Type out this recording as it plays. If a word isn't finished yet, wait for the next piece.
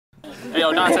Hey,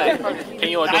 yo, Dante, can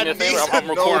you do me a favor? I'm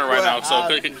recording right now, so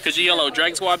could you yell out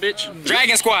Dragon Squad, bitch?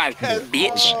 Dragon Squad,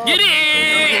 bitch. Get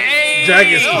it!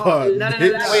 Dragon Squad,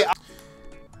 bitch.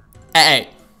 Hey.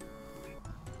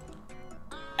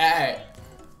 Hey.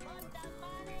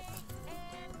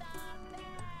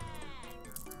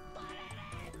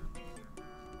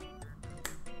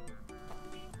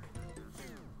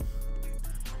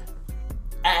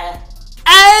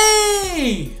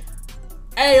 Hey!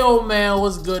 Hey, old man,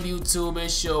 what's good, YouTube?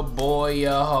 It's your boy,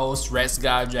 your host,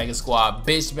 RWBY Dragon Squad,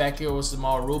 bitch, back here with some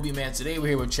more RWBY, man. Today we're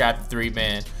here with chapter 3,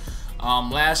 man.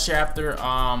 Last chapter,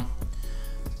 that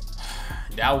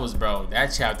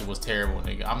chapter was terrible,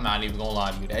 nigga. I'm not even gonna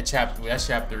lie to you. That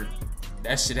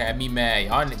shit had me mad.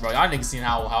 Y'all niggas seen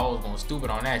how I was going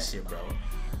stupid on that shit, bro.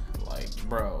 Like,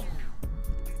 bro.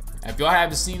 If y'all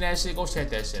haven't seen that shit, go check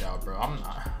that shit out, bro.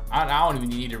 I don't even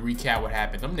need to recap what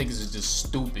happened. Them niggas is just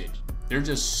stupid. They're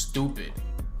just stupid.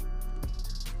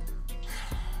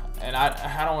 And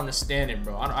I don't understand it,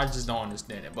 bro. I just don't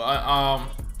understand it. But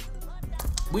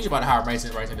we just about to hire right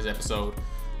in this episode.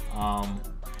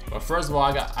 But first of all,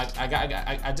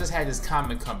 I just had this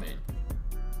comment come in.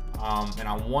 And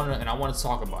I wanna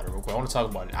talk about it real quick. I wanna talk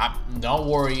about it. Don't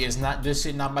worry, this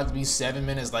shit not about to be 7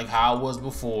 minutes like how it was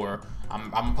before.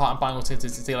 I'm probably gonna take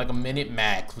like a minute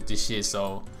max with this shit,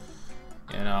 so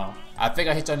you know. I think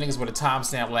I hit y'all niggas with a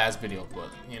timestamp last video, but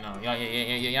you know, y'all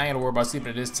ain't gotta worry about sleeping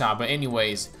at this time. But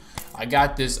anyways, I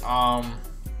got this I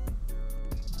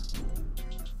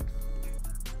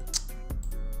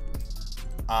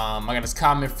got this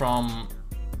comment from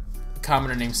a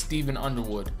commenter named Steven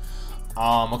Underwood.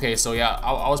 Okay, so yeah,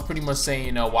 I was pretty much saying,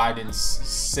 you know, why didn't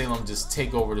Salem just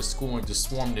take over the school and just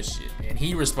swarm this shit? And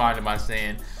he responded by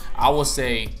saying, I will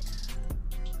say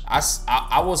I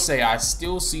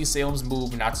still see Salem's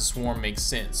move not to swarm makes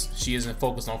sense. She isn't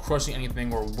focused on crushing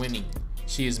anything or winning.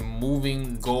 She is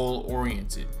moving goal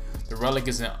oriented. The relic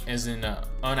is in an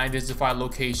unidentified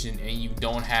location and you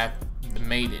don't have the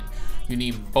maiden. You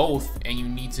need both and you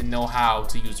need to know how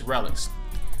to use the relics.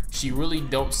 She really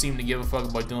don't seem to give a fuck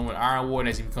about dealing with Ironwood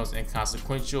as he becomes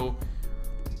inconsequential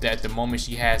at the moment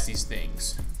she has these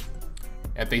things.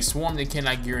 If they swarm, they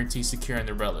cannot guarantee securing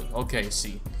the relic. Okay,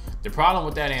 see. The problem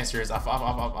with that answer is I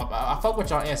fuck with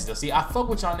y'all answers though. See, I fuck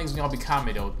with y'all niggas when y'all be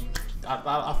comment though.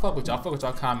 I fuck with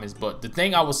y'all comments. But the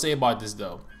thing I will say about this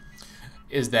though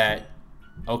is that,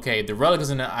 okay, the relic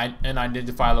is in an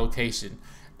unidentified location.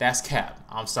 That's cap.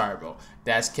 I'm sorry, bro.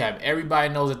 That's cap. Everybody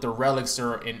knows that the relics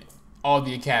are in all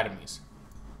the academies.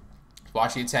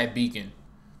 Watch the attack Beacon.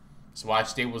 So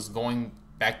watch they was going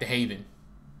back to Haven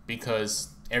because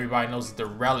everybody knows that the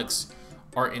relics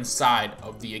are inside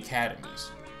of the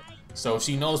academies. So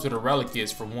she knows what a relic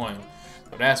is for one.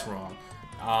 So that's wrong.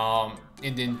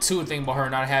 And then two, the thing about her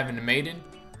not having a maiden.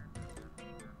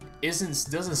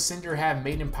 Doesn't Cinder have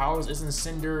maiden powers? Isn't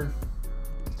Cinder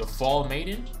the fall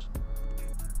maiden?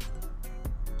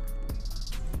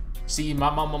 See,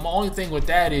 my only thing with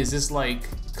that is it's like,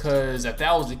 cause if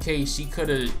that was the case, she could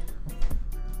have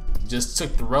just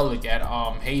took the relic at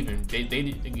Haven.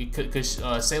 Cause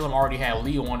Salem already had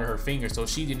Leo under her finger, so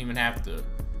she didn't even have to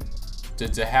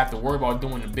worry about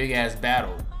doing the big ass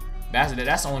battle. That's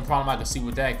the only problem I can see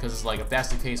with that. Cause it's like, if that's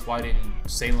the case, why didn't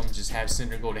Salem just have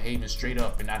Cinder go to Haven straight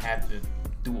up and not have to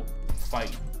do a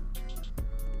fight?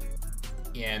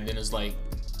 Yeah, and then it's like,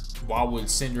 why would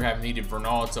Cinder have needed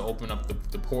Bernal to open up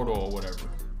the portal or whatever?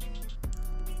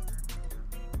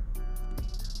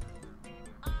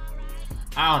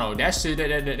 I don't know. That's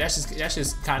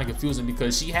just kind of confusing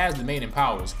because she has the maiden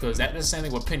powers. Because that's the same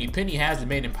thing with Penny. Penny has the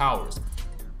maiden powers.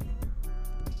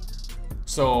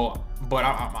 So, but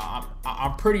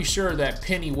I'm pretty sure that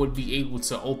Penny would be able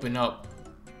to open up,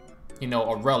 you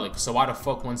know, a relic. So why the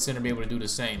fuck wouldn't Cinder be able to do the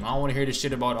same? I don't want to hear this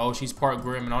shit about, oh, she's part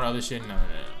Grim and all the other shit. No.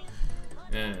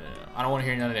 I don't want to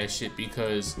hear none of that shit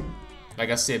because,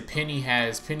 like I said,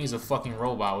 Penny's a fucking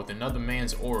robot with another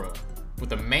man's aura,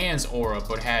 with a man's aura,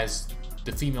 but has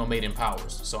the female maiden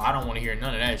powers. So I don't want to hear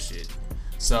none of that shit.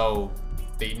 So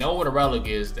they know what a relic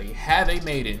is. They have a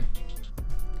maiden.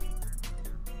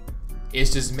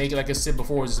 It's just making, like I said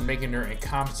before, it's just making her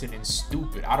incompetent and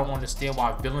stupid. I don't understand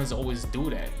why villains always do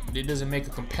that. It doesn't make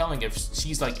it compelling if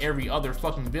she's like every other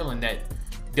fucking villain that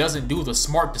doesn't do the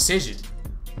smart decision.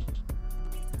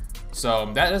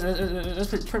 So that's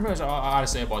pretty much all I gotta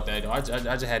say about that, though. I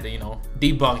just had to, you know,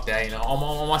 debunk that, you know,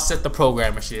 on my set the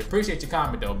program and shit. Appreciate your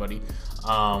comment, though, buddy.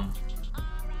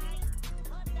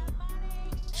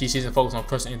 She isn't focused on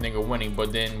crushing anything or winning,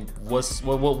 but then what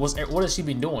has she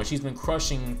been doing? She's been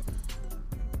crushing,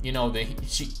 you know,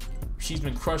 she's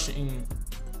been crushing,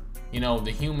 you know,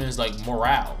 the humans like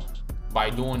morale by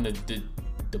doing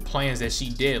the plans that she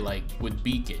did, like with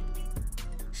Beacon.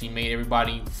 She made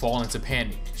everybody fall into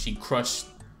panic. She crushed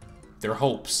their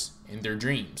hopes and their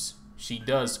dreams. She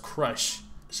does crush.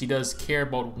 She does care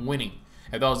about winning.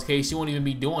 If that was the case, she wouldn't even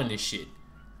be doing this shit.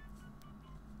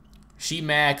 She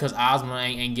mad cause Ozma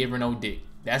ain't give her no dick.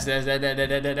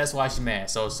 That's why she mad.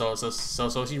 So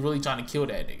she's really trying to kill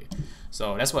that nigga.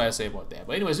 So that's what I say about that.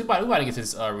 But anyways, we about to get to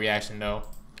this reaction though.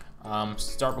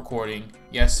 Start recording.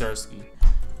 Yes, Sirski.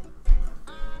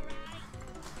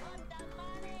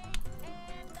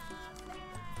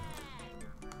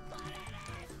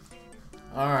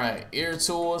 Alright, ear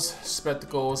tools,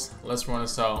 spectacles, let's run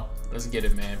this out. Let's get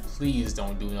it, man. Please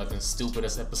don't do nothing stupid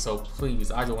this episode,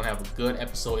 please. I just want to have a good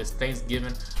episode. It's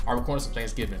Thanksgiving. I'm recording some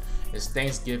Thanksgiving. It's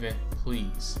Thanksgiving,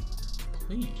 please.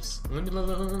 Please.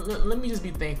 Let me just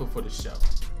be thankful for the show.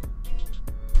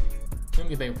 Let me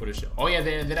be thankful for the show. Oh yeah,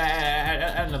 then I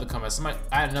had another comment.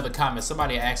 I had another comment.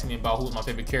 Somebody asked me about who's my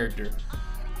favorite character.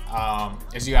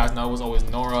 As you guys know, it was always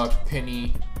Nora,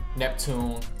 Penny,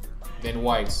 Neptune, then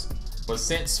Weiss. But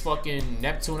since fucking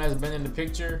Neptune has been in the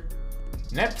picture,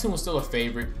 Neptune's still a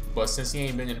favorite, but since he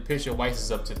ain't been in the picture, Weiss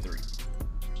is up to 3.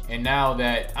 And now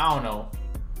that, I don't know,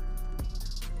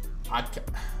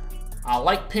 I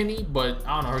like Penny, but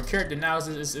I don't know, her character now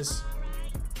is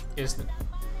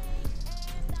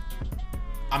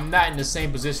I'm not in the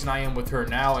same position I am with her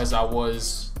now as I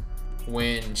was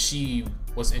when she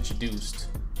was introduced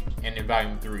and in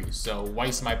Volume 3. So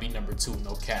Weiss might be number 2,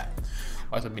 no cap.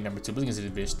 Weiss might be number 2, but look at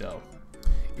this bitch though.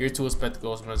 Ear tool,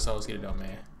 spectacles, let's get it done,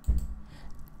 man.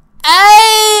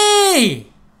 Hey!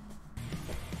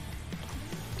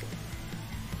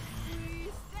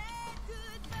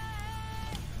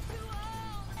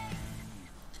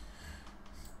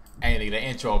 Hey nigga, that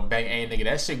intro bang. Hey nigga,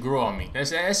 that shit grew on me.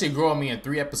 That shit grew on me in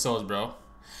 3 episodes, bro.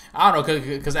 I don't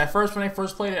know, cause at first when they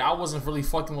first played it, I wasn't really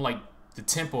fucking with like the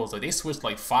tempos. Like they switched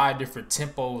like 5 different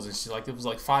tempos and shit. Like it was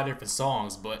like 5 different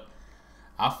songs, but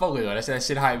I fuck with it though. That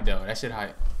shit hype though. That shit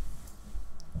hype.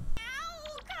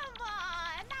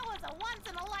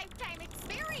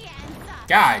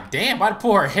 God damn, I'd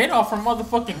pull her head off her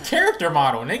motherfucking character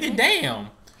model, nigga, damn.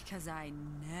 Because I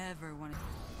never want to.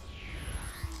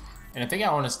 And the thing I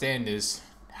don't understand is,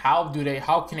 how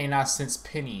can they not sense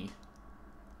Penny?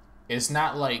 It's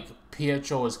not like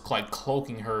Pietro is like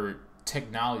cloaking her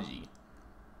technology.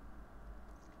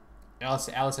 Alice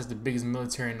has the biggest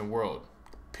military in the world.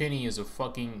 Penny is a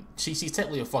fucking, she's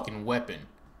technically a fucking weapon.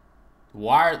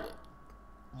 Why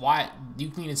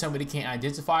you mean to tell me they can't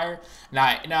identify her?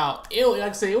 Now it like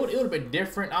I say, it would have been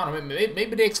different. I don't know,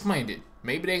 maybe they explained it.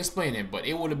 Maybe they explained it, but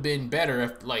it would have been better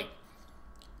if like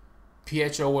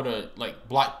Pietro would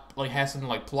have had something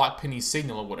like block Penny's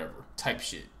signal or whatever type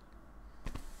shit.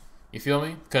 You feel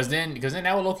me? Because then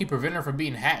that would low key prevent her from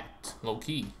being hacked, low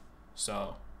key.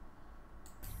 So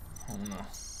I don't know.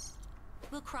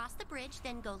 We'll cross the bridge,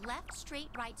 then go left, straight,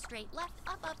 left,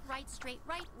 up, right, straight,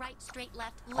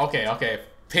 left. Okay.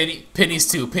 Penny's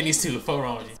two. Fuck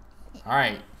wrong with you. All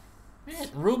right, man.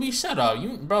 Ruby, shut up.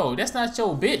 Bro, that's not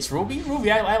your bitch. Ruby,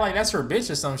 I like that's her bitch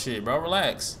or some shit, bro.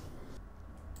 Relax.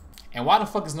 And why the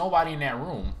fuck is nobody in that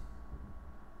room?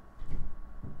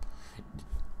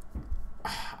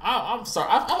 I'm sorry.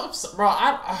 Bro.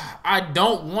 I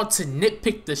don't want to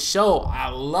nitpick the show. I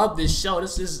love this show.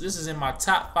 This is in my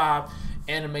top 5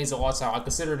 animes of all time. I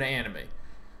consider it an anime.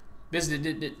 This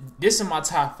is my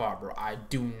top 5, bro. I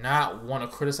do not want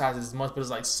to criticize it as much, but it's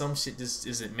like some shit just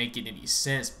isn't making any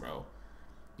sense, bro.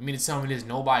 You mean to tell me there's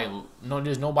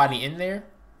nobody in there?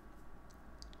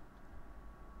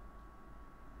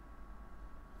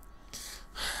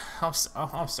 I'm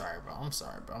sorry, bro. I'm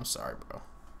sorry, bro.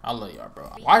 I love y'all, bro.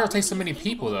 Why does it take so many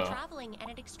people, though? Traveling at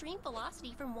an extreme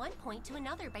velocity from one point to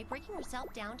another by breaking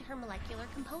herself down to her molecular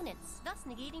components, thus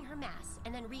negating her mass,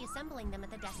 and then reassembling them at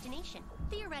the destination,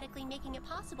 theoretically making it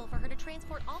possible for her to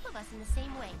transport all of us in the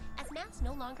same way, as mass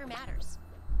no longer matters.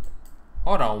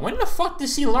 Hold on, when the fuck did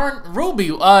she learn?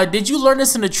 Ruby, did you learn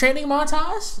this in the training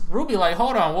montage? Ruby, like,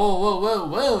 hold on,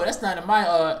 whoa, that's not in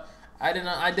my, I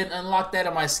didn't unlock that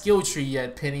in my skill tree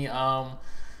yet, Penny.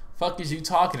 Fuck is you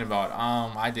talking about?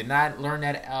 I did not learn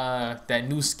that that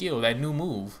new skill, that new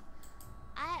move.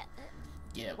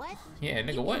 Yeah. What? Yeah,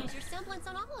 nigga, what? Use your semblance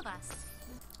on all of us.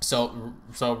 So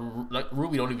like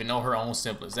Ruby don't even know her own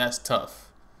semblance. That's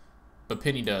tough. But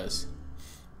Penny does.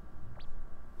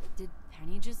 Did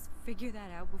Penny just figure that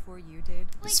out before you did?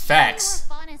 It's facts.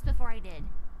 You were honest before I did.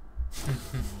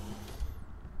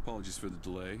 Apologies for the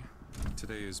delay.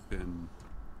 Today has been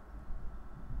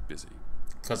busy.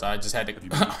 Cause I just had to.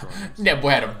 That boy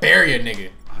had to bury a nigga.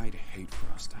 I'd hate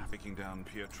for us to have Taking down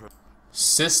Pietro.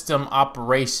 System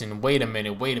operation. Wait a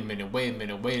minute. Wait a minute. Wait a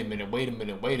minute. Wait a minute. Wait a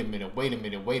minute. Wait a minute. Wait a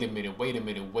minute. Wait a minute. Wait a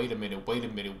minute. Wait a minute. Wait a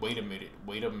minute. Wait a minute.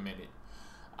 Wait a minute.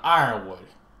 Ironwood.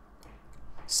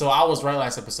 So I was right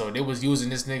last episode. They was using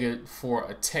this nigga for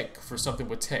a tech, for something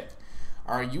with tech.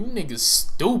 Are you niggas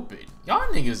stupid? Y'all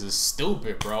niggas is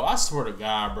stupid, bro. I swear to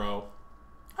God, bro.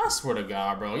 I swear to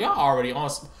God, bro. Y'all already on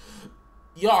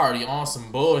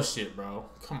some bullshit, bro.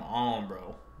 Come on,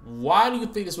 bro. Why do you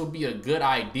think this would be a good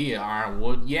idea,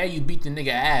 Ironwood? Yeah, you beat the nigga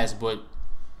ass, but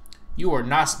you are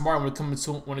not smart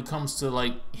when it comes to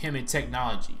like him and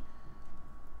technology.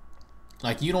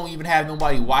 Like, you don't even have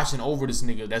nobody watching over this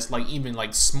nigga that's like even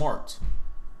like smart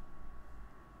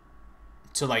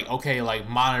to like, okay, like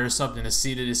monitor something to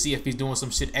see if he's doing some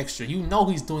shit extra. You know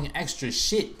he's doing extra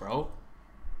shit, bro.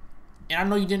 And I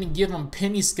know you didn't give him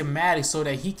Penny schematics so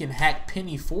that he can hack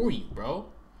Penny for you, bro.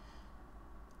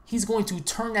 He's going to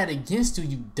turn that against you,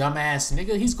 you dumbass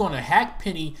nigga. He's going to hack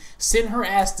Penny, send her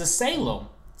ass to Salem.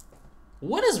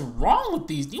 What is wrong with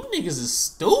these? You niggas is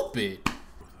stupid. The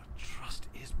trust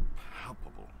is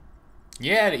palpable.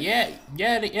 Yeah,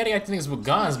 they got things with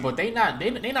guns, but they not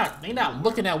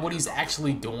looking at what he's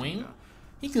actually doing.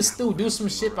 He can still do some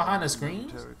shit behind the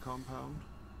screens. Compound,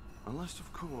 unless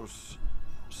of course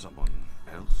someone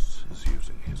else is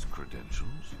using his credentials.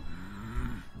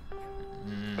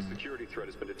 A security threat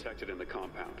has been detected in the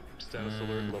compound. Status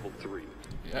alert level 3.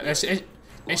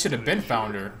 They should have been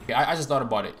found her. I just thought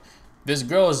about it. This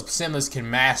girl's Sinless can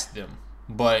mask them,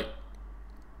 but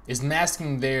it's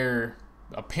masking their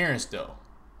appearance though,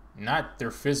 not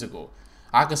their physical.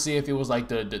 I could see if it was like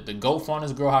the ghost on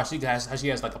this girl, how she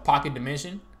has like a pocket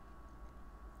dimension.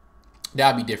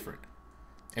 That'd be different.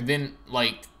 And then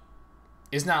like,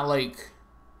 it's not like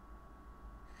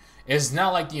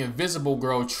the invisible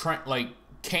girl like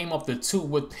came up the tube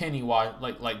with Penny while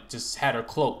like just had her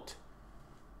cloaked.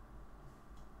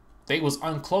 They was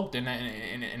uncloaked in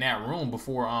that room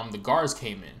before the guards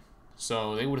came in,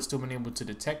 so they would have still been able to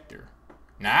detect her.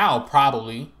 Now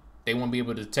probably they won't be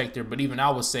able to detect her, but even I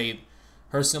would say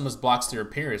her symbols blocks their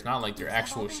appearance, not like their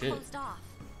actual shit.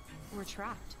 We're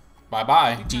trapped. Bye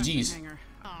bye, GG's.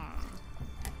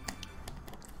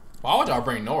 Why would y'all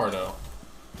bring Nora though?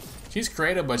 She's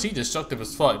creative, but she just sucked up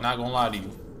as fuck, not gonna lie to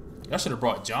you. Y'all should have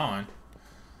brought John.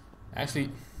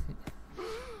 Actually,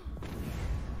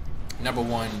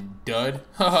 #1 dud.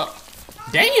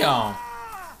 Damn!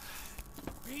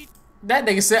 That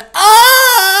nigga said,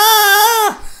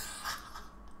 ah!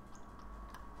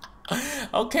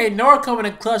 Okay, Nora coming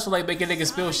in clutch for like making niggas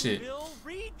spill shit.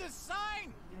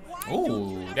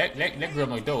 Ooh, that girl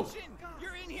look dope.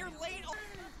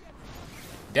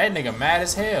 That nigga mad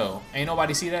as hell. Ain't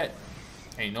nobody see that?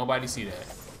 Ain't nobody see that.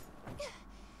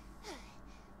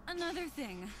 Another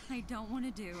thing I don't want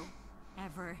to do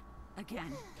ever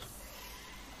again.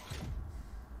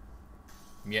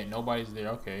 Yeah, nobody's there.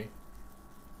 Okay.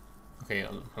 Okay,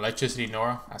 electricity,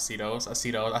 Nora. I see those. I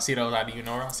see those. I see those out of you,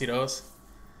 Nora. I see those.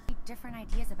 Different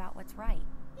ideas about what's right.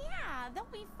 Yeah, they'll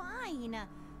be fine.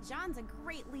 Jean's a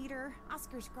great leader.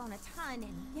 Oscar's grown a ton,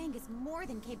 and Yang is more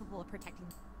than capable of protecting.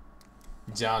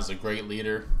 John's a great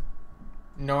leader.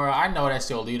 Nora, I know that's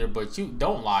your leader, but you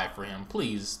don't lie for him.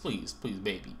 Please, please, please,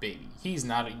 baby. He's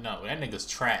not, no, that nigga's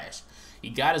trash. He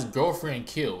got his girlfriend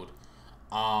killed.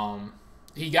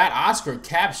 He got Oscar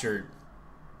captured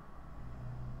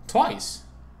twice.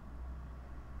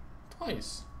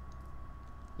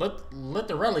 Let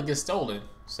the relic get stolen.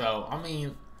 So, I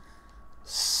mean,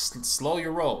 slow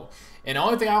your roll. And the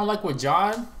only thing I don't like with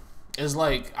John is,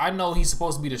 like, I know he's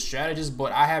supposed to be the strategist,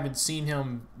 but I haven't seen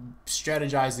him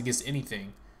strategize against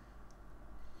anything.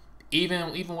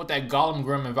 Even with that Gollum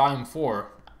Grim in Volume 4.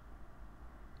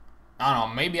 I don't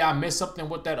know, maybe I missed something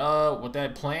with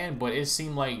that plan, but it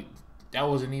seemed like that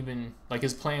wasn't even, like,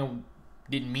 his plan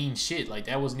didn't mean shit. Like,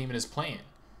 that wasn't even his plan.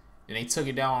 And they took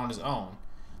it down on his own.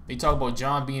 They talk about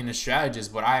John being a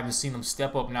strategist, but I haven't seen him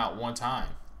step up not one time.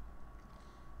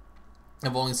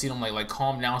 I've only seen him like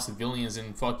calm down civilians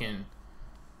and fucking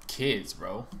kids,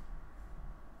 bro.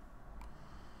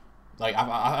 Like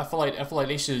I feel like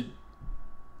they should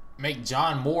make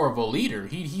John more of a leader.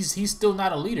 He's still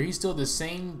not a leader. He's still the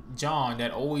same John that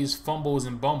always fumbles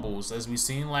and bumbles, as we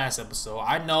seen last episode.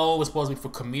 I know it's supposed to be for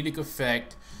comedic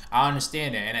effect. I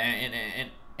understand that,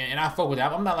 and I fuck with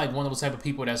that. I'm not like one of those type of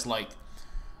people that's like,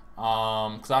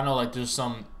 because I know like there's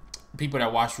some people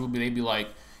that watch RWBY, they be like,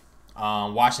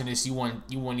 watching this, you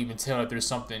wouldn't even tell that there's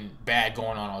something bad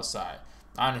going on outside.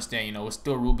 I understand, you know, it's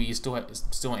still RWBY, it's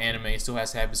still an anime, it still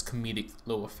has to have its comedic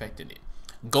little effect in it.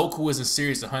 Goku isn't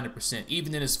serious 100%,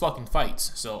 even in his fucking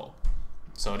fights, so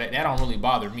that don't really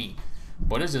bother me.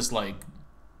 But it's just like,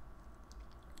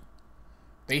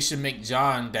 they should make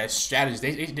John that strategist.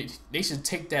 They should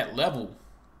take that level.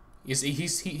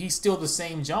 He's still the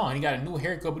same John. He got a new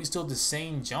haircut, but he's still the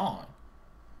same John.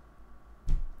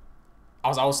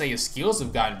 I would say his skills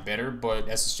have gotten better, but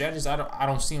as a strategist, I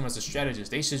don't see him as a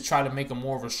strategist. They should try to make him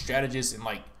more of a strategist and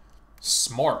like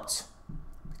smart,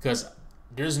 because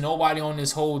there's nobody on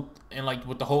this whole and like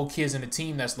with the whole kids in the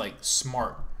team that's like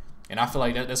smart, and I feel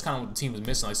like that's kind of what the team is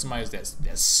missing. Like somebody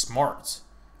that's smart,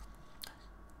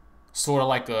 sort of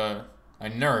like a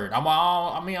nerd.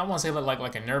 I mean I want to say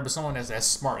like a nerd, but someone that's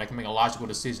smart, that can make a logical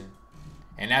decision,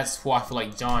 and that's who I feel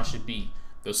like John should be.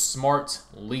 The smart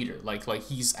leader. Like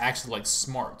he's actually like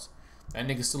smart. That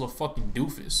nigga's still a fucking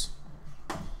doofus.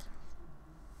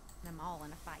 Them all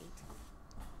in a fight.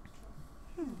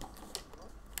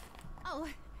 Oh,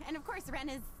 and of course Ren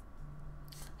is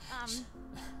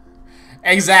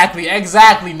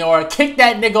Exactly, Nora. Kick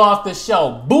that nigga off the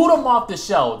show. Boot him off the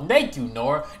show. Thank you,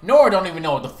 Nora. Nora don't even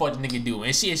know what the fuck the nigga do.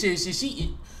 And she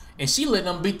let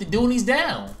them beat the Doonies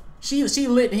down. She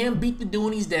let him beat the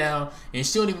Doonies down, and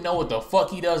she don't even know what the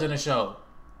fuck he does in the show.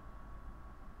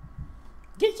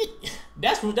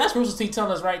 That's Rooster T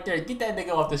telling us right there. Get that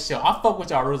nigga off the show. I fuck with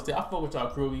y'all, Rooster T. I fuck with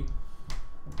y'all, Ruby.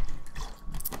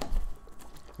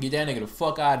 Get that nigga the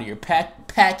fuck out of here.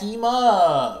 Pack him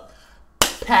up.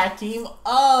 Pack him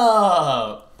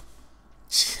up.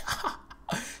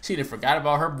 She done forgot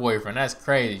about her boyfriend. That's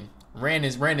crazy. Ren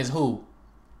is who?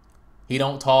 He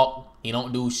don't talk. He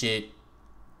don't do shit.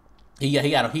 He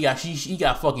got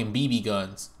fucking BB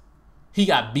guns. He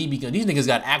got BB guns. These niggas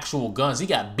got actual guns. He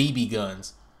got BB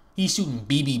guns. He's shooting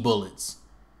BB bullets.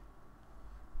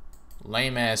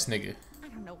 Lame ass nigga. I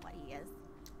don't know what he is.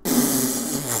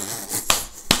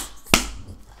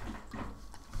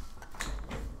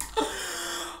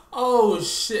 Oh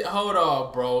shit, hold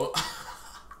on, bro.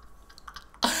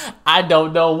 I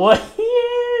don't know what he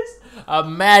is.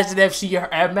 Imagine if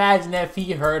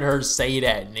he heard her say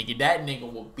that, nigga. That nigga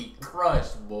will be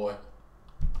crushed, boy.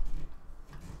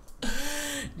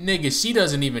 Nigga, she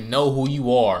doesn't even know who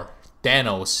you are.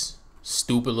 Thanos,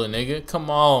 stupid little nigga. Come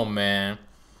on, man.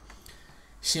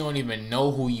 She don't even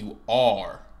know who you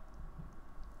are.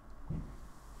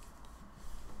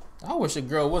 I wish a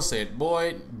girl would say it,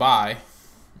 boy. Bye.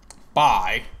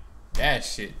 Bye. That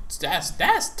shit. That's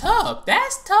tough.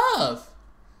 That's tough.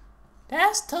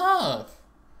 That's tough.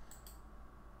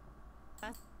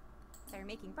 They're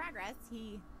making progress.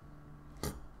 We've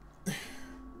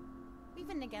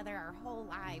been together our whole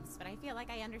lives, but I feel like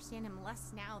I understand him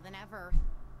less now than ever.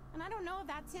 And I don't know if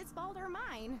that's his fault or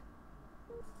mine.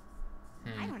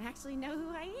 I don't actually know who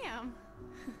I am.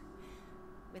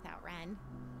 Without Ren.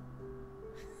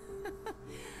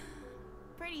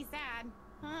 Pretty sad,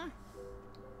 huh?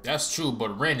 That's true,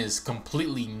 but Ren is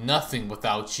completely nothing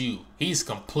without you. He's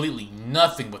completely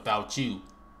nothing without you.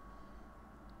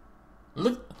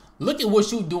 Look at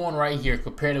what you doing right here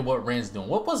compared to what Ren's doing.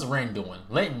 What was Ren doing?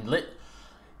 Let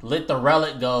the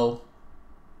relic go.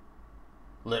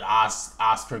 Let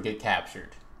Oscar get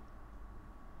captured.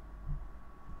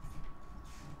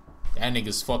 That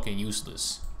nigga's fucking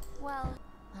useless. Well,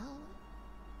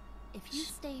 if you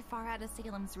stay far out of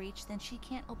Salem's reach, then she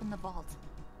can't open the vault.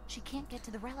 She can't get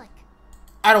to the relic.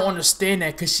 I don't understand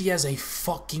that, because she has a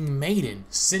fucking maiden.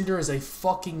 Cinder is a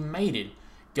fucking maiden.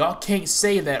 Y'all can't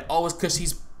say that, oh, it's because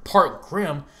he's part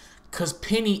Grimm, because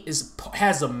Penny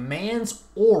has a man's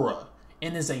aura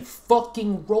and is a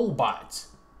fucking robot.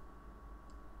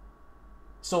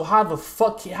 So how the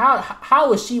fuck,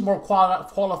 how is she more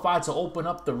qualified to open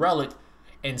up the relic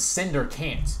and Cinder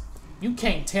can't? You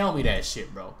can't tell me that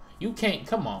shit, bro. You can't,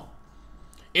 come on.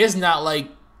 It's not like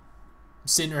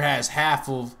Cinder has half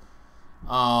of,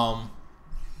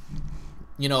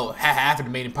 you know, half of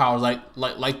the maiden powers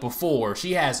like before.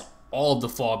 She has all of the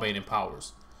fall maiden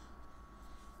powers.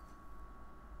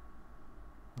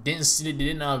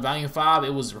 Didn't Valiant 5,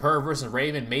 it was her versus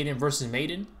Raven, Maiden versus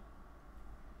Maiden?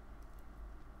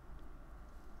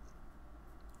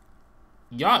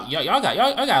 Y'all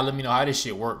gotta let me know how this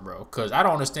shit work, bro. Cause I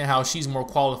don't understand how she's more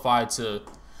qualified to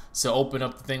open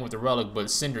up the thing with the relic, but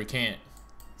Cinder can't.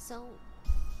 So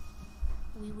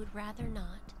we would rather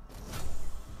not.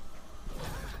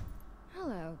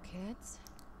 Hello, kids.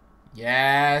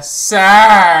 Yes,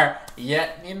 sir. Yeah,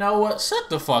 you know what? Shut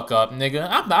the fuck up, nigga.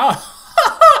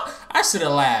 I should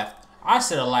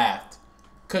have laughed.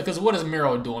 Cause what is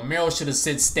Miro doing? Miro should have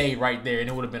said stay right there, and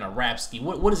it would have been a rap ski.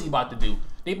 What is he about to do?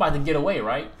 They about to get away,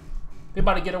 right? They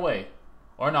about to get away,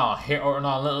 or no?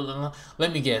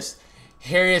 Let me guess.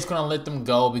 Harriet's gonna let them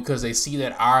go because they see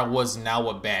that R was now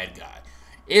a bad guy.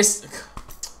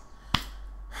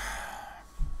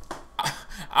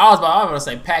 I was about to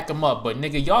say pack them up, but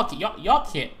nigga, y'all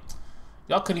can't.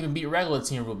 Y'all couldn't even beat regular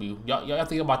Team RWBY. Y'all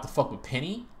think about to fuck with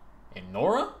Penny and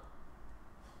Nora?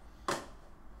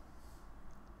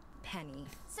 Penny.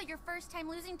 So your first time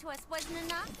losing to us wasn't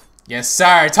enough? Yes,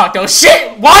 sir. Talk your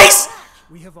shit, Weiss!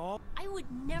 We have all. I would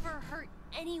never hurt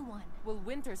anyone. Well,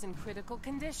 Winter's in critical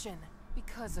condition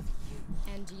because of you.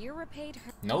 And you repaid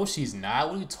her. No, she's not.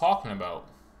 What are you talking about?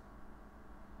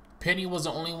 Penny was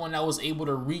the only one that was able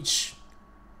to reach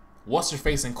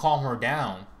what's-her-face and calm her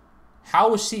down. How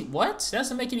was she? What? That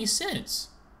doesn't make any sense.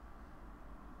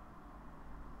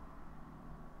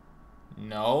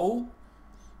 No.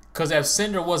 Because if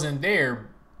Cinder wasn't there,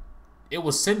 it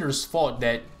was Cinder's fault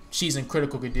that she's in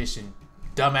critical condition.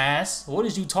 Dumbass. What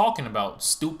is you talking about?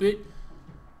 Stupid.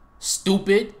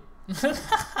 Stupid.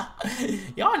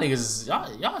 Y'all niggas,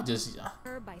 y'all just...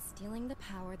 Her by stealing the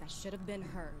power that should have been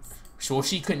hers. So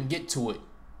she couldn't get to it.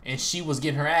 And she was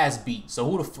getting her ass beat. So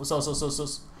who the... So...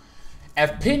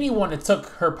 If Penny wouldn't have took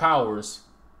her powers,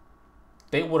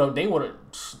 they would have...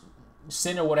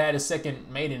 Cinder would have had a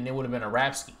second maiden and it would have been a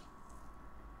Rapsky.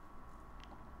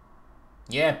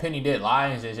 Yeah, Penny did lie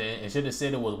and should have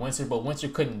said it was Winter, but Winter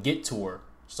couldn't get to her.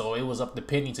 So it was up to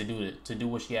Penny to do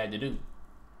what she had to do.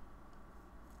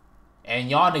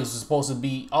 And y'all niggas was supposed to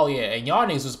be... Oh yeah, and y'all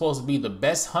niggas was supposed to be the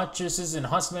best huntresses and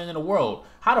huntsmen in the world.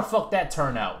 How the fuck that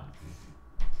turn out?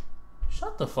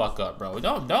 Shut the fuck up, bro.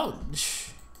 Don't. But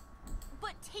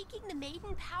taking the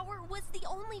maiden power was the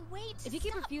only way to If you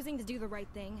keep refusing to do the right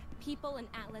thing, people in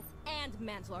Atlas and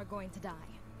Mantle are going to die.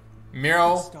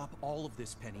 Miro. Stop all of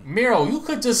this, Penny. Miro, you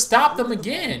could just stop them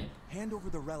again. Hand over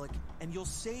the relic, and you'll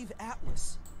save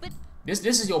Atlas. But this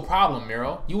is your problem,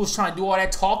 Miro. You was trying to do all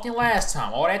that talking last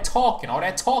time. All that talking.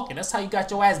 That's how you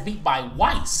got your ass beat by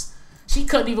Weiss. She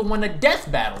couldn't even win a death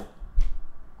battle.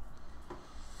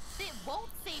 It won't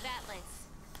save Atlas.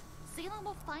 Salem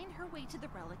will find her way to the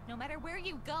relic no matter where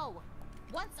you go.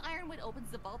 Once Ironwood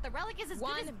opens the vault, the relic is as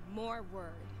good as... One more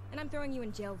word, and I'm throwing you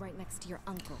in jail right next to your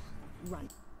uncle. Run.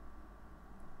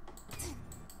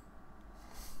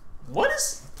 What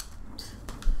is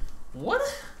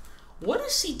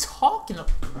she talking about?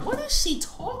 What is she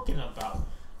talking about?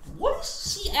 What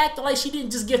is she acting like she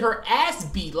didn't just get her ass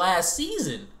beat last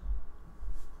season?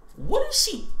 What is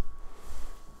she?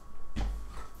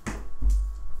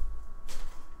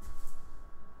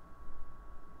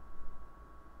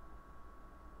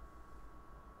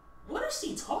 What is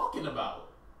she talking about?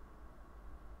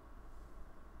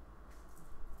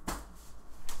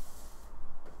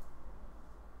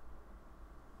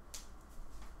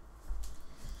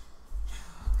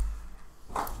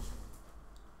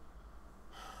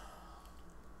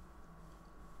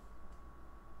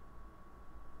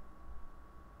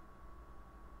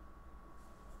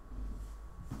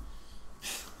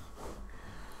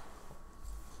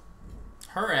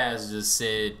 Her ass just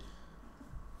said,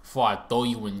 "Before I throw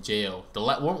you in jail."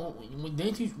 What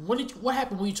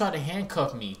happened when you tried to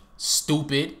handcuff me?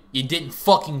 Stupid! It didn't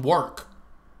fucking work.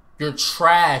 You're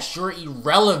trash. You're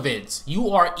irrelevant. You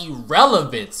are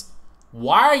irrelevant.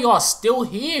 Why are y'all still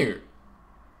here?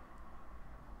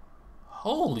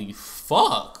 Holy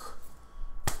fuck!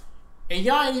 And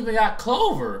y'all ain't even got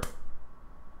Clover.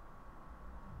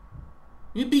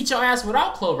 We beat your ass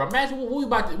without Clover. Imagine what we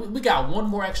about to... We got one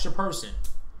more extra person.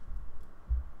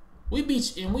 We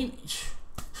beat... And we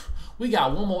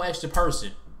got one more extra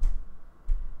person.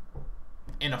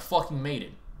 And a fucking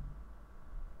maiden.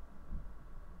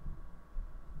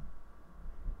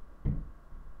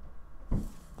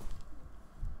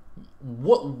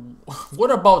 What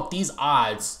about these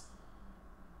odds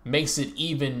makes it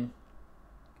even...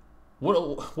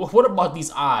 What about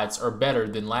these odds are better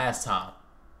than last time?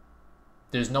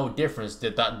 There's no difference.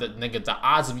 The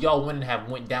odds of y'all winning have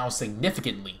went down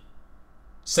significantly.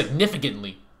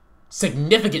 Significantly.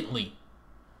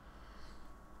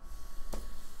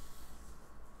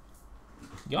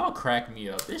 Y'all crack me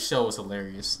up. This show is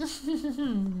hilarious.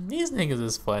 These niggas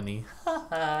is funny.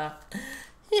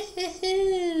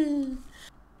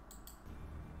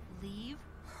 leave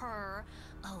her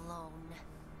alone.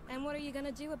 And what are you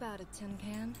gonna do about it, Tin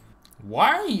Can?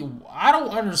 Why are you... I don't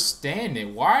understand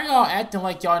it. Why are y'all acting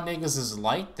like y'all niggas is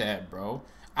like that, bro?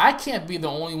 I can't be the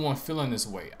only one feeling this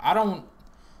way. I don't...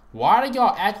 Why do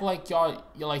y'all act like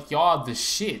y'all the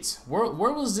shit? Where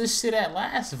was this shit at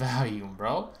last volume,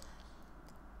 bro?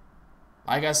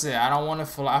 Like I said, I don't want to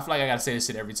feel... I feel like I gotta say this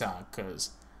shit every time,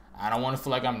 because I don't want to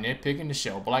feel like I'm nitpicking the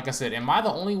show. But like I said, am I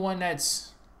the only one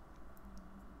that's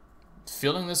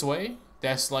feeling this way?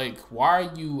 That's like, why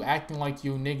are you acting like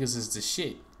you niggas is the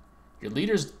shit? Your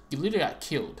leader got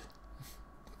killed.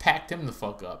 Packed him the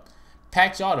fuck up.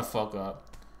 Packed y'all the fuck up.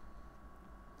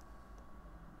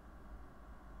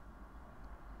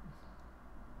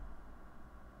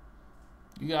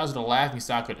 You guys are the laughing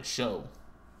stock of the show.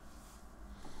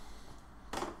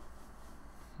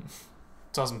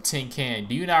 Saw some tin can.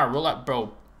 Do you not realize,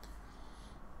 bro?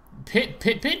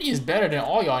 Penny is better than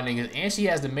all y'all niggas, and she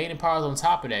has the maiden powers on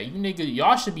top of that. You niggas,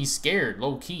 y'all should be scared,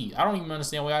 low key. I don't even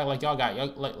understand why y'all like y'all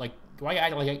got like why you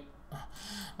act like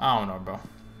I don't know, bro.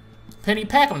 Penny,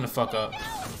 pack them the fuck up.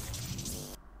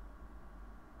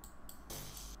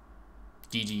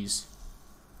 GG's.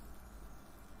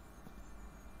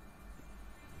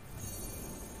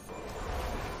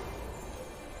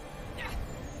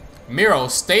 Miro,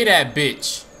 stay that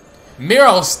bitch.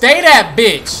 Miro, stay that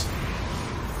bitch.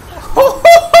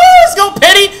 Let's go,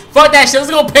 Penny. Fuck that shit. Let's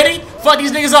go, Penny. Fuck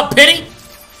these niggas up, Penny.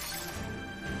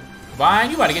 Vine,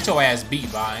 you about to get your ass beat,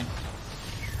 Vine.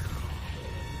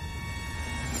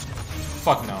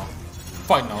 Fuck no.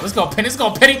 Fuck no. Let's go, Penny. Let's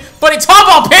go, Penny. Buddy, talk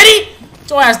about Penny. Get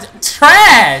your ass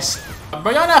trash.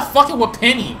 Bro, y'all not fucking with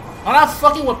Penny. Y'all not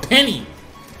fucking with Penny.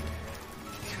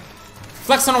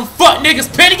 Flex on them fuck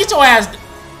niggas, Penny. Get your ass.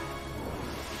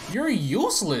 You're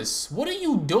useless. What are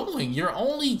you doing? Your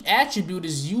only attribute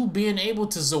is you being able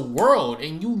to the world,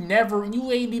 and you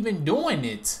ain't even doing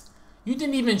it. You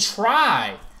didn't even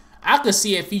try. I could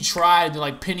see if he tried,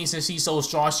 like Penny, since she's so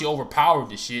strong, she overpowered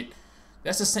the shit.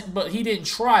 That's the same, but he didn't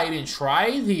try. He didn't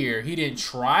try here. He didn't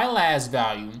try last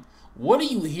volume. What are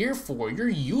you here for? You're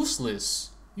useless.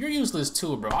 You're useless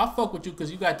too, bro. I fuck with you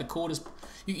because you got the coolest.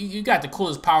 You got the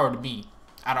coolest power to me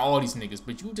out of all these niggas,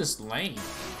 but you just lame.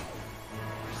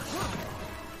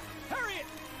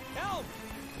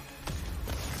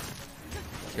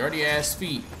 Dirty ass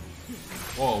feet.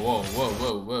 Whoa, whoa, whoa,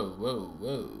 whoa, whoa,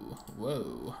 whoa,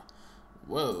 whoa,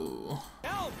 whoa,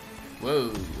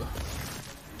 whoa.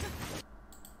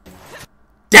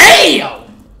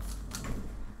 Damn!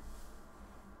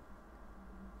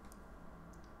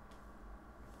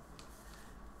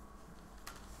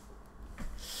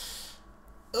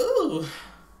 Ooh.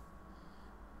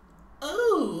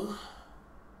 Ooh.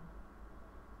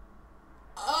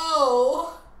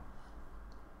 Oh.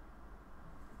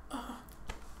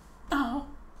 Oh.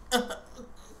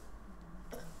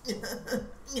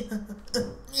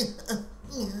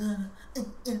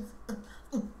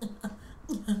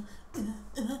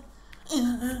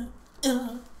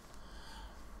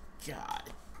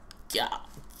 God.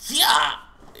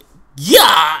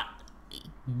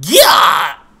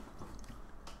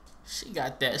 She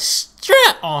got that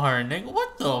strap on her, nigga.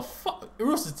 What the fuck?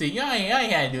 Rooster Teeth, I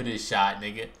ain't had to do this shot,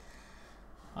 nigga.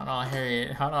 Hold on,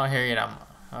 Harriet.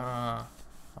 I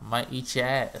might eat your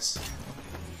ass.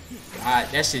 God,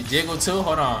 that shit jiggle too?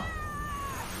 Hold on.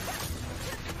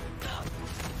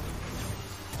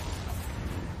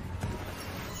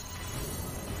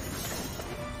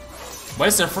 But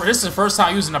this is the first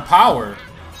time using the power.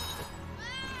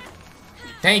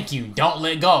 Thank you. Don't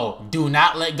let go. Do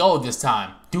not let go this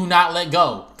time. Do not let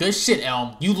go. Good shit,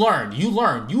 Elm. You learned. You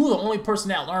learned. You were the only person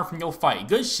that learned from your fight.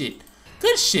 Good shit.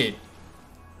 Good shit.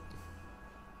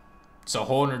 So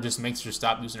holding her just makes her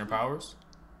stop using her powers?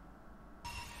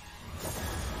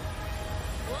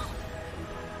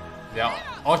 Yeah.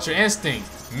 Ultra Instinct.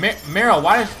 Meryl,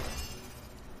 why did...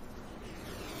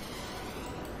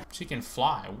 She can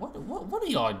fly. What are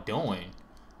y'all doing?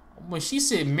 When she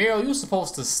said, Meryl, you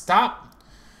supposed to stop...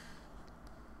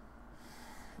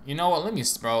 You know what? Let me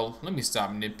stop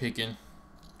nitpicking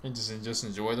and just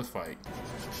enjoy the fight.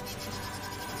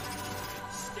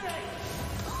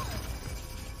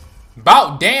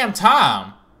 About damn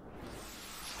time.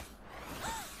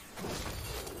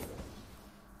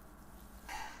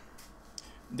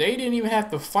 They didn't even have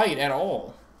to fight at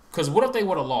all. Cause what if they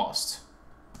would have lost?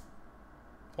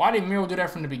 Why did Meryl do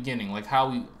that from the beginning? Like how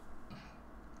we...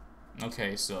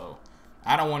 Okay, so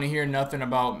I don't want to hear nothing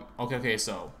about... Okay,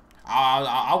 so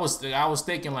I was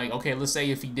thinking like, okay, let's say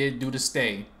if he did do the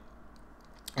stay,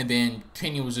 and then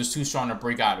Penny was just too strong to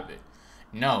break out of it.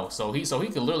 No, so he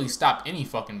could literally stop any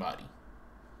fucking body.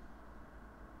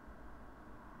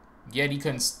 Yet he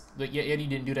couldn't. Yet he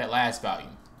didn't do that last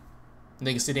volume.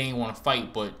 Niggas said they ain't want to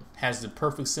fight, but has the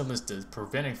perfect semblance to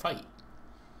prevent a fight.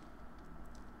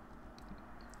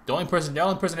 The only person that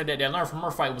learned from her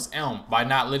fight was Elm by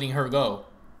not letting her go,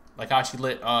 like how she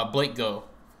let Blake go.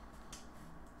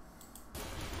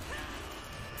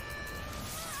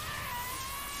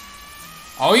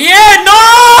 Oh yeah,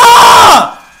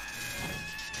 NORA!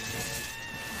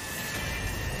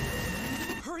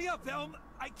 Hurry up, Elm!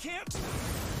 I can't.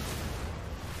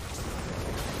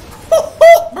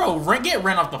 Bro, get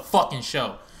Ren off the fucking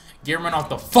show. Get Ren off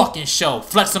the fucking show.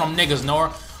 Flex on them niggas,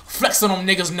 NORA. Flex on them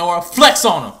niggas, NORA. Flex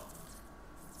on them.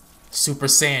 Super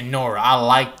Saiyan NORA. I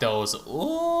like those. Ooh.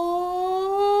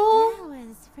 That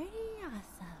was pretty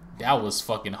awesome. That was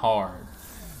fucking hard.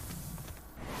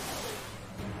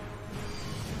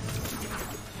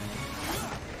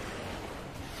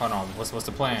 Hold on, what's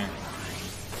the plan?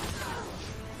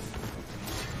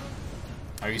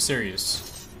 Are you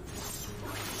serious?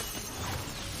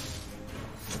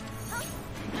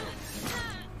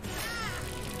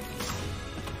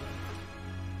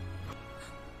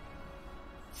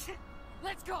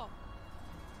 Let's go.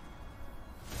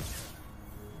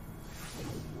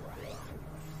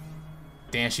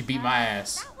 Damn, she beat my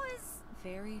ass. That was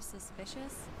very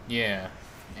suspicious. Yeah,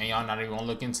 and y'all not even gonna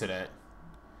look into that.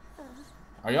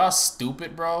 Are y'all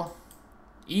stupid, bro?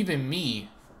 Even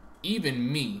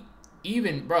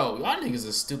bro, y'all niggas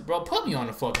are stupid, bro. Put me on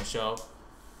the fucking show.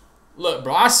 Look,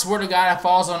 bro, I swear to God, if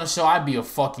I was on the show, I'd be a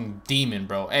fucking demon,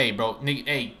 bro. Hey, bro, nigga,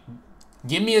 hey,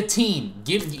 give me a team.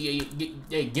 Give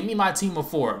me my team of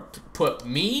 4. Put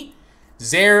me,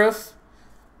 Zareth.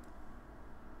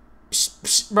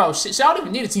 Bro, I don't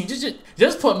even need a team.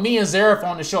 Just put me and Zareth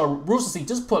on the show. Rooster Teeth,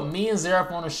 just put me and Zareth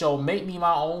on the show. Make me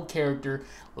my own character.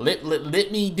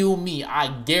 Let me do me.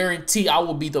 I guarantee I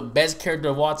will be the best character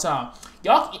of all time.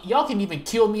 Y'all can even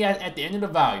kill me at the end of the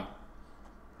value.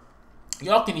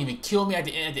 Y'all can even kill me at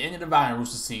the end of the value,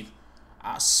 Rooster Teeth.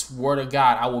 I swear to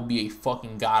God, I will be a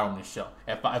fucking god on this show.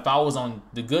 If I was on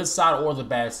the good side or the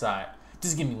bad side,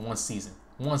 just give me one season.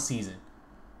 One season.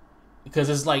 Because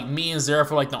it's like me and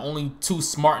Zareth are like the only 2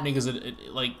 smart niggas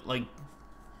that, like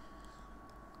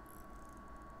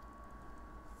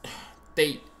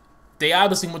they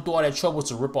obviously went through all that trouble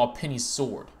to rip off Penny's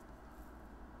sword.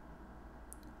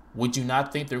 Would you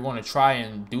not think they're going to try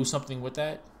and do something with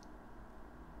that?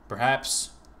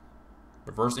 Perhaps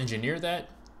reverse engineer that?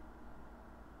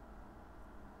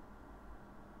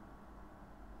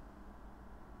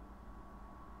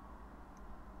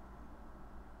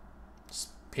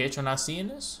 Pietro not seeing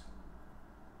this?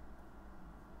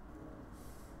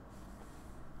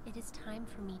 It is time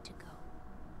for me to go,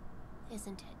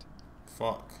 isn't it?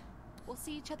 Fuck. We'll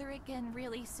see each other again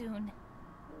really soon.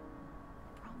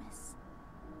 Promise.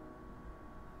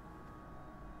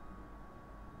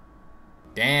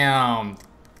 Damn.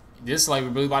 This like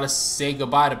we're really about to say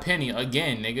goodbye to Penny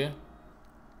again, nigga.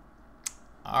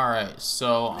 Alright,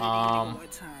 so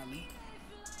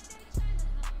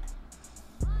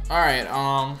alright,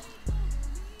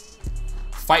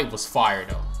 fight was fire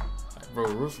though.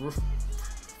 Bro,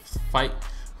 fight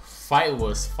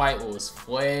was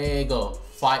fuego.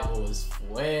 Fight was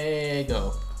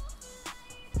fuego.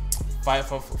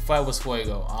 Fight was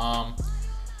fuego.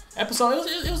 Episode,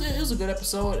 it was a good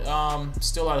episode.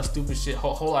 Still a lot of stupid shit,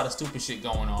 whole lot of stupid shit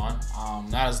going on.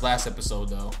 Not as last episode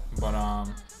though, but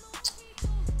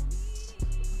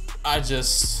I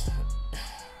just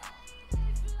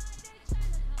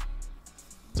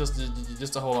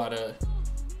a whole lot of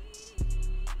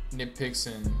nitpicks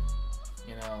and,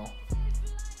 you know,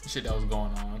 shit that was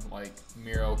going on. Like,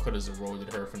 Miro could have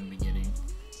eroded her from the beginning,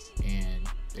 and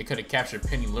they could have captured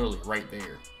Penny literally right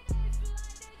there.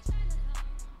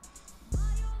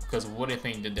 Because what do they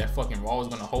think? That fucking Raw was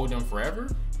gonna hold them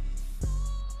forever?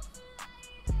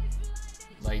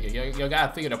 Like, y'all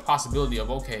gotta think of the possibility of,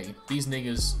 okay, these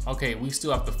niggas, okay, we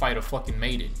still have to fight a fucking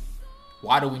maiden.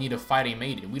 Why do we need to fight a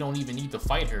maiden? We don't even need to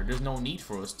fight her. There's no need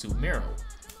for us to. Miro,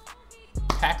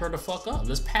 pack her the fuck up.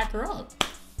 Let's pack her up.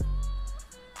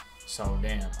 So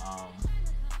damn.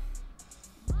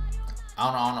 I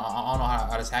don't know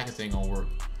how this hacking thing gonna work.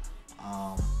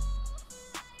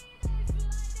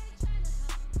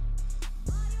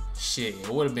 Shit, it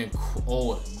would have been cool.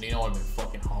 Oh, you know, it would have been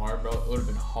fucking hard, bro. It would have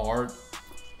been hard.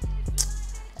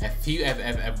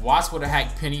 If Watts would have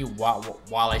hacked Penny while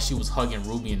like she was hugging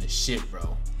Ruby in the shit,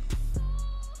 bro,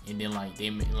 and then like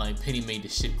Penny made the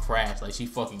shit crash, like she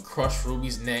fucking crushed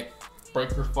Ruby's neck,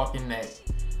 break her fucking neck.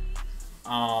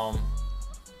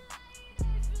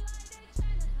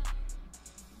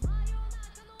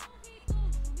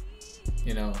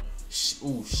 You know,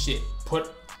 ooh shit, put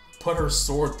her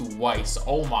sword through Weiss.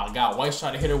 Oh my God, Weiss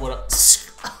tried to hit her with a.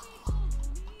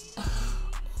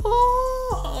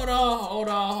 Hold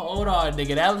on,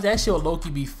 nigga. That shit will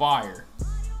low-key be fire.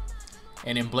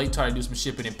 And then Blake tried to do some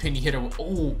shit, and then Penny hit her with,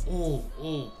 Hold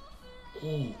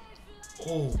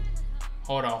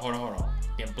on.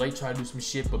 Then Blake tried to do some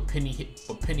shit, but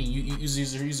Penny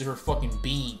using her fucking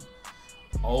beam.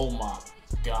 Oh my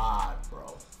God,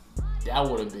 bro. That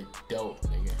would have been dope,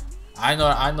 nigga. I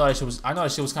know that shit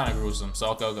was kind of gruesome. So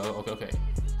okay.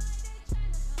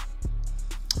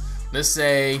 Let's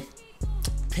say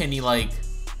Penny like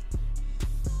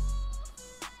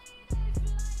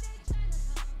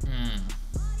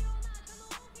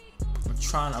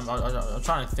I'm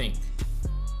trying to think.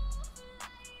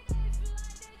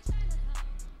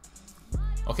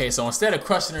 Okay, so instead of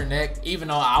crushing her neck, even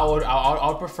though I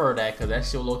would prefer that, because that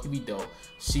shit will low-key be dope,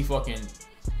 she fucking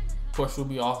pushed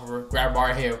Ruby off of her, grabbed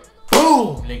her hair,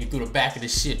 boom, nigga, through the back of the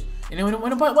shit. And then when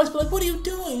the boys be like, what are you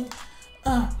doing?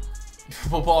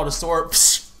 Pull all the sword,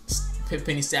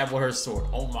 Penny stabbed with her sword.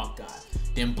 Oh my god.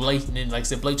 Then Blake, and then like I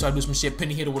said, Blake tried to do some shit.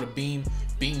 Penny hit her with a beam.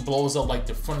 Beam blows up like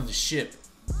the front of the ship.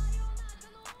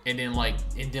 And then like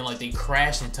they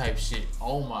crashing type shit.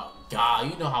 Oh my god.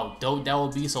 You know how dope that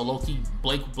would be. So low key,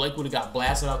 Blake would have got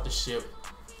blasted out the ship.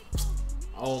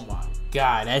 Oh my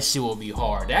god, that shit will be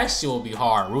hard. That shit will be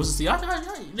hard. Rooster, y'all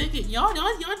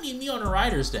need me on the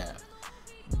writer staff.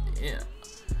 Yeah.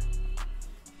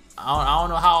 I don't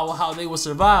know how they would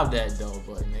survive that though,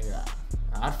 but nigga,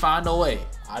 I'd find a way.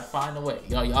 I'd find a way.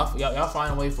 Y'all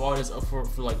find a way for all this for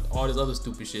like all this other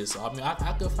stupid shit. So I mean,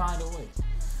 I could find a way.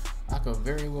 I could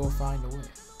very well find a way.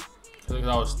 Because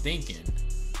I was thinking,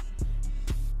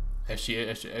 if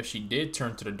she did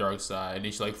turn to the dark side and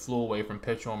then she like flew away from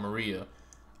Petro and Maria,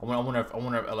 I wonder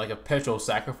if like if Petro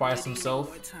sacrificed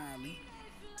himself,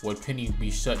 would Penny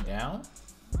be shut down?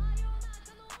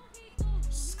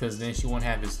 Because then she won't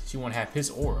have his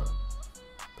aura,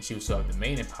 but she would still have the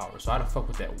maiden power. So how the fuck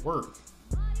would that work?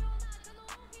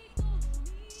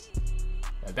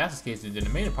 If that's the case, then the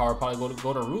maiden power would probably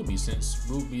go to RWBY, since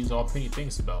RWBY is all Penny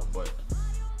thinks about. But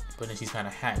then she's kind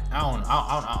of hacked. I don't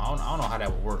know how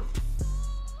that would work.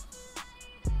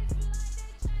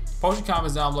 Post your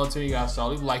comments down below. Tell you guys saw.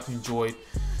 Leave a like if you enjoyed.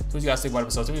 Tell what you guys think about the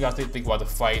episode. Tell what you guys think about the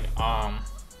fight. I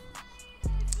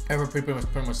pretty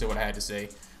much said what I had to say.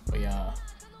 But yeah.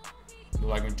 If you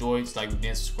like enjoyed, like,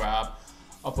 then subscribe.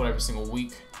 Upload every single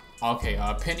week. Okay,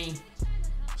 Penny,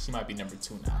 she might be number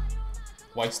 2 now.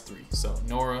 White's 3. So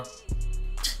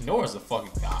Nora's a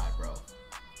fucking god, bro.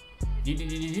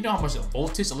 You know how much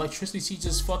voltage, electricity she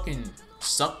just fucking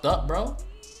sucked up, bro?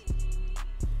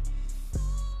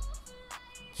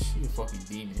 She a fucking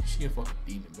demon. She a fucking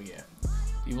demon. But yeah,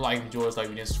 if you like enjoy,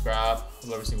 like, then subscribe.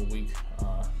 Upload every single week.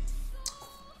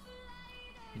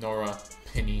 Nora,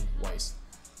 Penny, Weiss.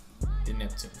 The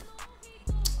Neptune.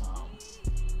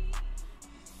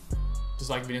 Just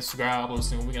like me, subscribe, upload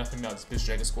single week. I think about this bitch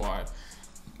Dragon Squad.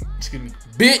 Excuse me,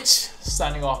 bitch.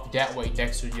 Signing off that way,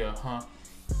 Dexter. Yeah, huh?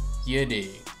 You dig.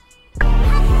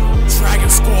 Dragon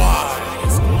Squad.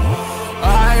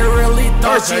 I really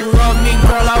thought you loved me,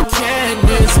 girl. How can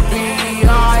this be?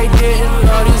 I didn't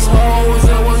love these hoes.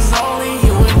 It was only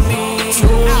you and me. 2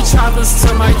 choppers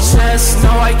to my chest. No,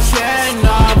 I can't.